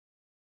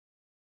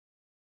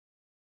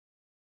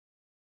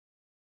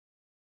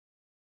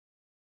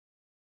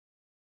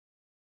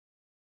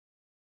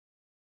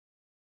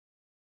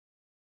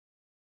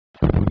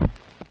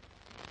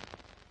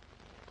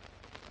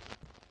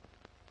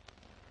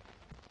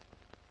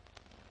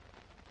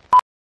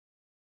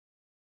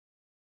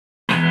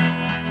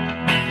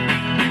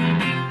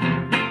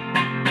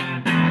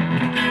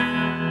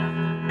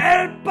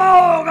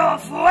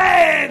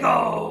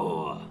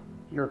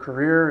Your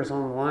career is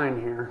on the line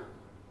here.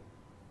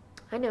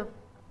 I know.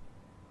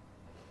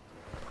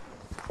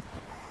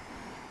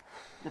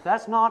 If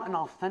that's not an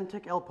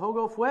authentic El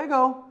Pogo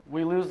Fuego,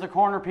 we lose the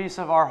corner piece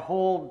of our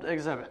whole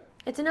exhibit.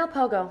 It's an El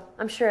Pogo.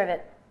 I'm sure of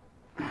it.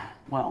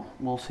 Well,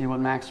 we'll see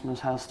what Maximus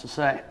has to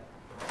say.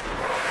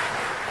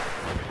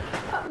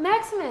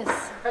 Maximus!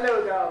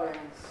 Hello, darlings.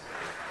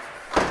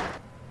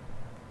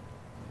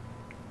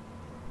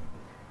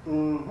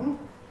 Mm-hmm.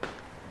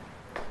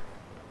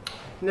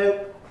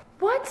 Nope.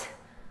 What?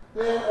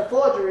 Yeah, a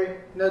forgery,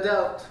 no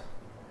doubt.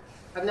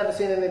 I've never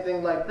seen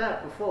anything like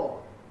that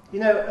before. You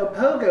know, El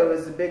Pogo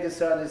is the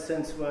biggest artist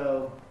since,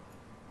 well,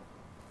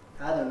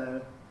 I don't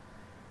know,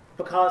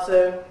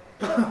 Picasso.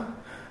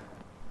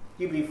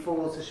 You'd be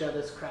fools to show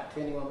this crap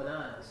to anyone with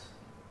eyes.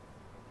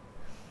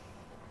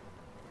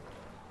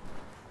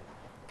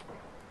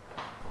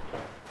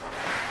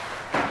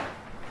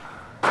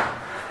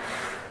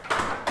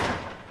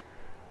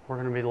 We're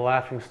going to be the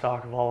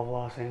laughingstock of all of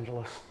Los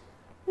Angeles.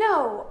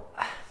 No,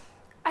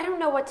 I don't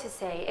know what to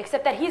say,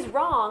 except that he's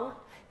wrong.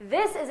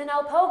 This is an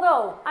El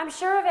Pogo. I'm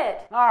sure of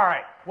it. All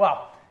right,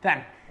 well,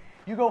 then,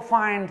 you go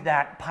find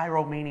that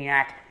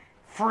pyromaniac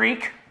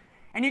freak,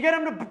 and you get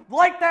him to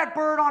light that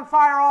bird on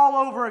fire all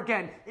over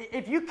again.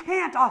 If you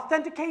can't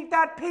authenticate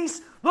that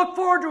piece, look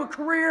forward to a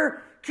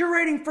career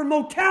curating for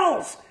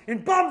motels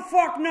in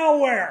bumfuck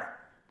nowhere.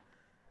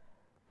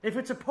 If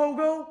it's a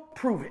pogo,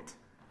 prove it.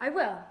 I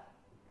will.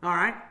 All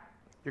right?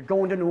 You're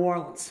going to New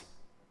Orleans.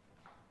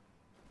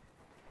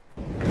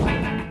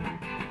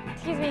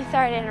 Excuse me,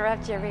 sorry to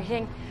interrupt your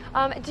reading.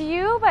 Do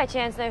you, by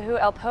chance, know who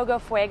El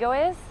Pogo Fuego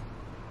is?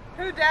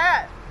 Who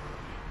dat?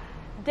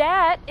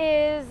 Dat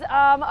is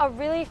a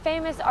really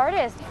famous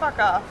artist. Fuck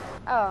off.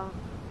 Oh,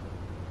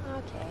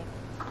 okay.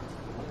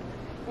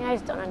 I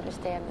just don't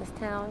understand this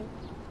town.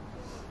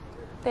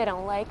 They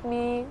don't like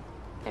me.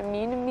 They're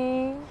mean to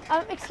me.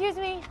 Excuse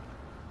me.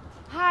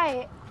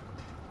 Hi.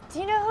 Do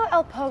you know who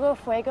El Pogo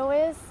Fuego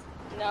is?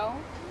 No.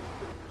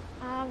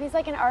 He's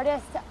like an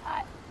artist.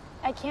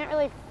 I can't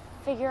really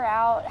figure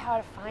out how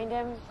to find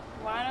him.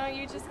 Why don't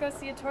you just go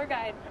see a tour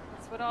guide?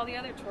 That's what all the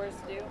other tours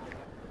do.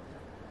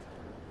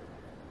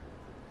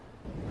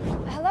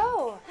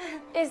 Hello.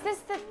 Is this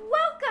the...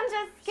 Welcome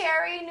to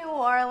Scary New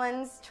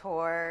Orleans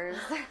Tours.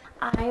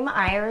 I'm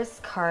Iris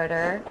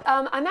Carter.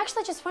 I'm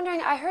actually just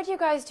wondering, I heard you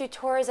guys do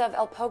tours of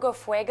El Pogo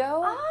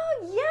Fuego.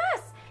 Oh,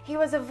 yes. He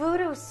was a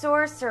voodoo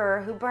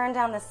sorcerer who burned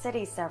down the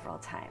city several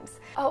times.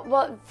 Oh,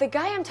 well, the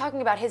guy I'm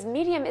talking about, his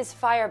medium is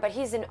fire, but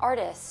he's an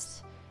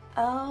artist.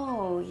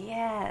 Oh,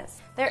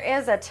 yes. There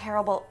is a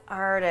terrible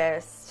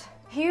artist.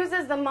 He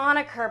uses the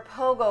moniker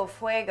Pogo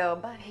Fuego,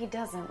 but he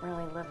doesn't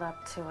really live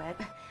up to it.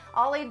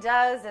 All he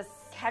does is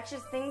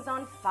catches things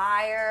on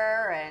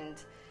fire and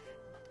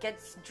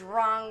gets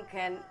drunk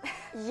and...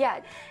 Yeah.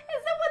 Is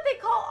that what they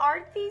call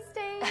art these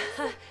days?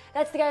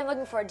 That's the guy I'm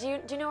looking for. Do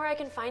you know where I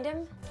can find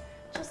him?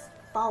 Just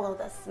follow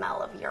the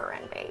smell of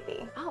urine,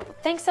 baby. Oh,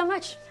 thanks so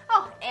much.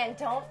 Oh, and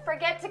don't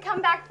forget to come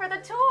back for the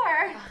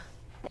tour.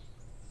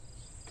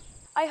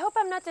 I hope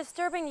I'm not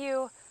disturbing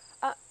you.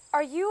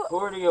 Are you... Who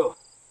are you?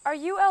 Are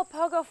you El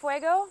Pogo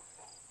Fuego?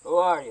 Who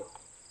are you?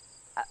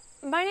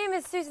 My name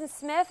is Susan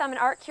Smith. I'm an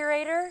art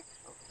curator.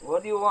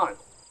 What do you want?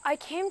 I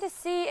came to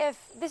see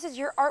if this is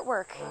your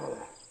artwork.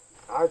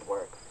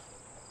 Artwork.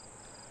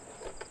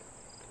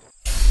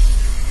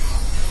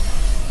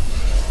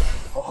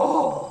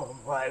 Oh,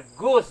 my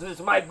goose! This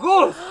is my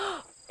goose!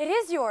 It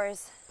is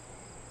yours.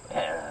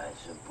 Well, I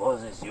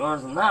suppose it's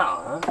yours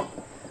now, huh?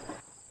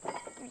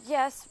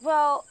 Yes,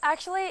 well,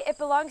 actually, it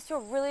belongs to a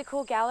really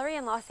cool gallery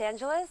in Los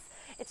Angeles.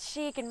 It's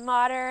chic and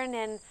modern,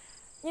 and,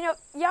 you know,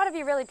 you ought to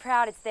be really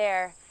proud it's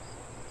there.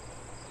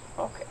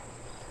 Okay.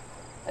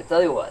 I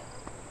tell you what.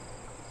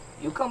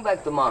 You come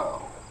back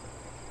tomorrow,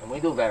 and we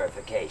do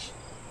verification.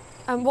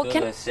 Well,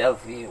 do the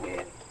selfie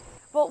with...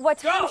 Well, what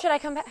time should I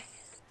come back?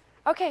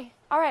 Okay,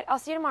 all right, I'll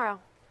see you tomorrow.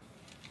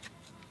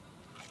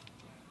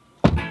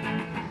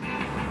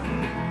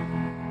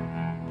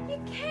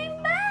 You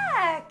came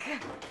back!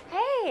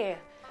 Hey,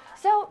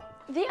 so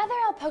the other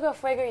El Pogo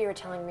Fuego you were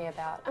telling me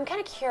about, I'm kind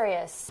of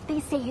curious. They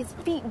say his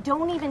feet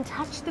don't even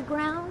touch the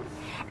ground,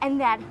 and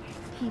that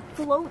he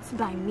floats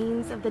by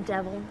means of the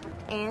devil.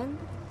 And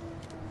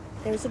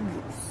there's a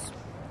goose.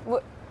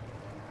 What?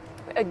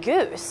 A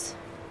goose?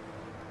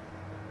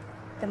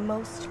 The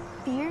most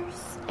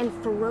fierce and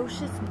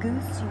ferocious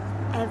goose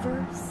you've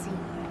ever seen.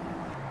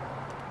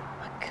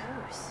 A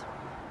goose?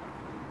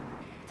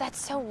 That's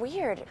so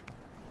weird.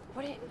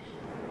 What do you...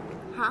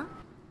 Huh?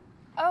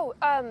 Oh,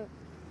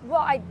 well,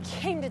 I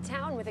came to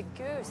town with a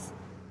goose,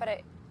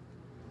 but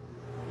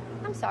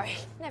I'm sorry,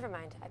 never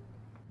mind.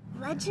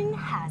 Legend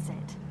has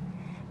it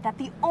that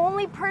the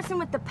only person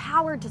with the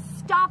power to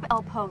stop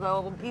El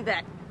Pogo will be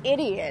that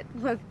idiot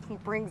who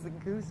brings the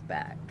goose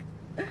back.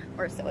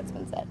 Or so it's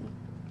been said.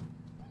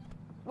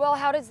 Well,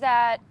 how does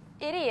that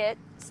idiot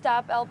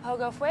stop El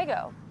Pogo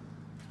Fuego?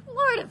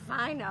 Lord if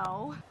I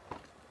know.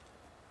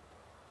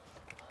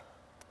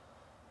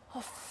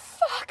 Oh,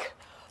 fuck!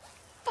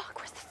 Fuck,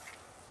 where's the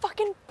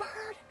fucking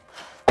bird?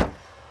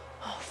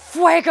 Oh,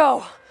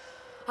 Fuego!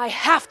 I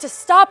have to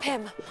stop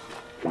him!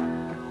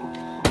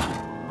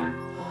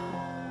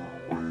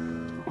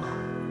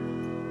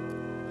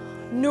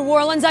 New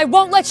Orleans, I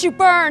won't let you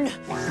burn!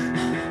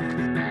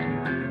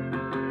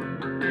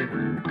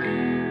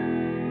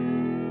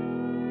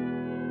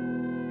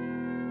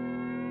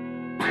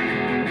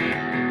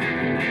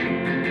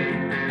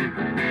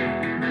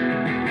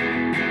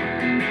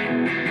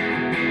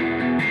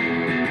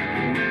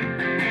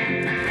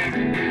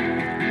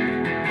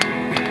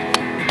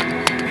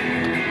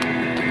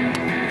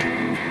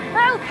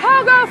 El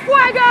Pogo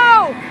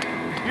Fuego!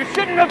 You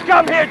shouldn't have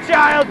come here,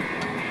 child.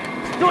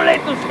 It's too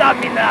late to stop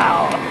me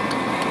now.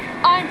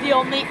 I'm the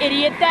only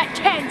idiot that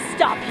can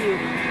stop you.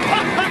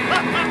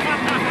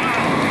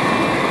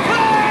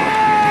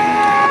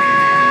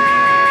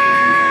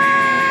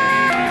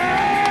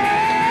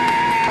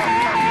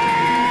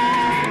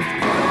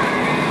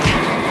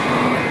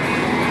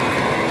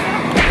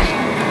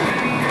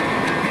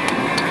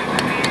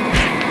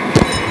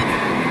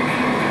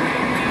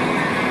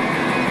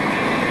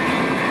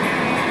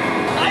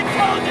 I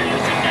told you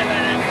should never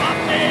have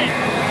come me.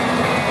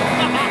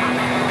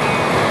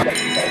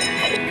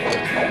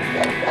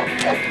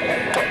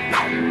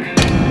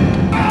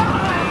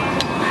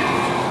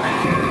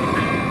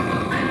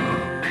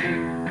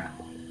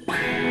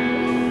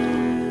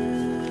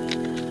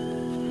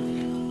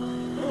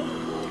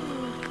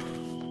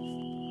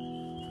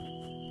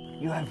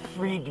 You have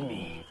freed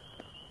me.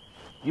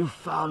 You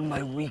found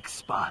my weak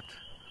spot.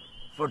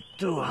 For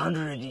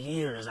 200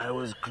 years I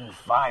was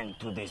confined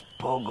to this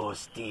pogo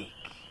stick.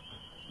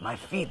 My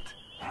feet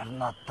have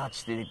not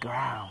touched the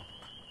ground.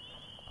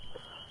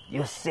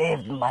 You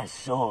saved my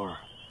soul,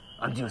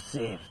 and you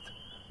saved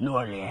New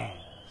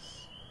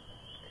Orleans.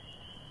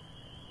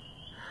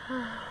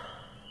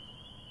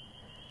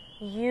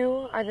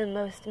 You are the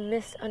most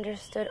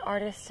misunderstood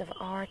artist of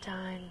our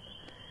time.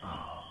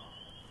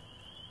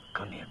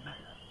 Come here, man.